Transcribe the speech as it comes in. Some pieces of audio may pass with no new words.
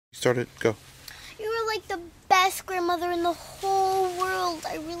Started, go. You were like the best grandmother in the whole world.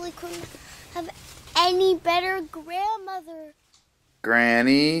 I really couldn't have any better grandmother.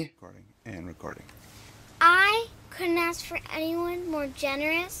 Granny. Recording and recording. I couldn't ask for anyone more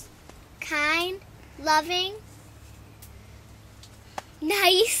generous, kind, loving,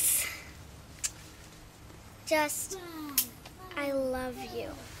 nice. Just, I love you.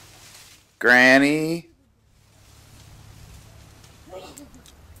 Granny.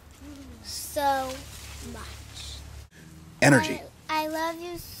 So much. Energy. I love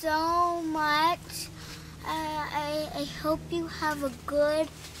you so much. I hope you have a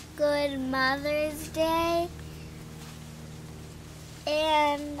good Mother's Day.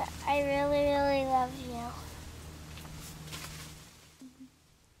 And I really love you.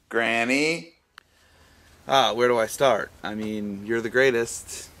 Granny. Where do I start? I mean, you're the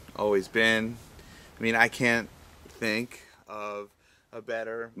greatest. Always been. I mean, I can't think of a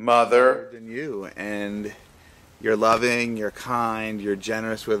better mother than you. And you're loving, you're kind, you're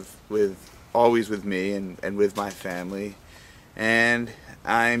generous with always with me and with my family. And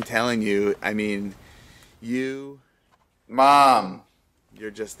I'm telling you, I mean, you, Mom,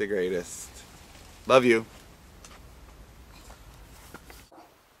 you're just the greatest. Love you.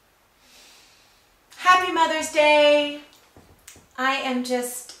 Happy Mother's Day. I am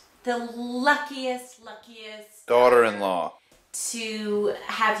just the luckiest Daughter-in-law. to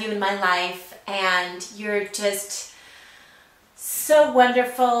have you in my life, and you're just so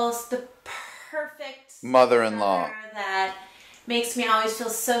wonderful. The perfect Mother-in-law. mother that makes me always feel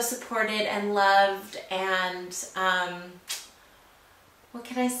so supported and loved, and what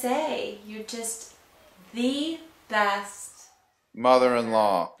can I say? You're just the best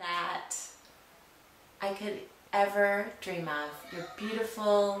Mother-in-law. that I could ever dream of. You're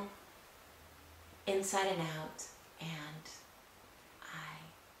beautiful inside and out, and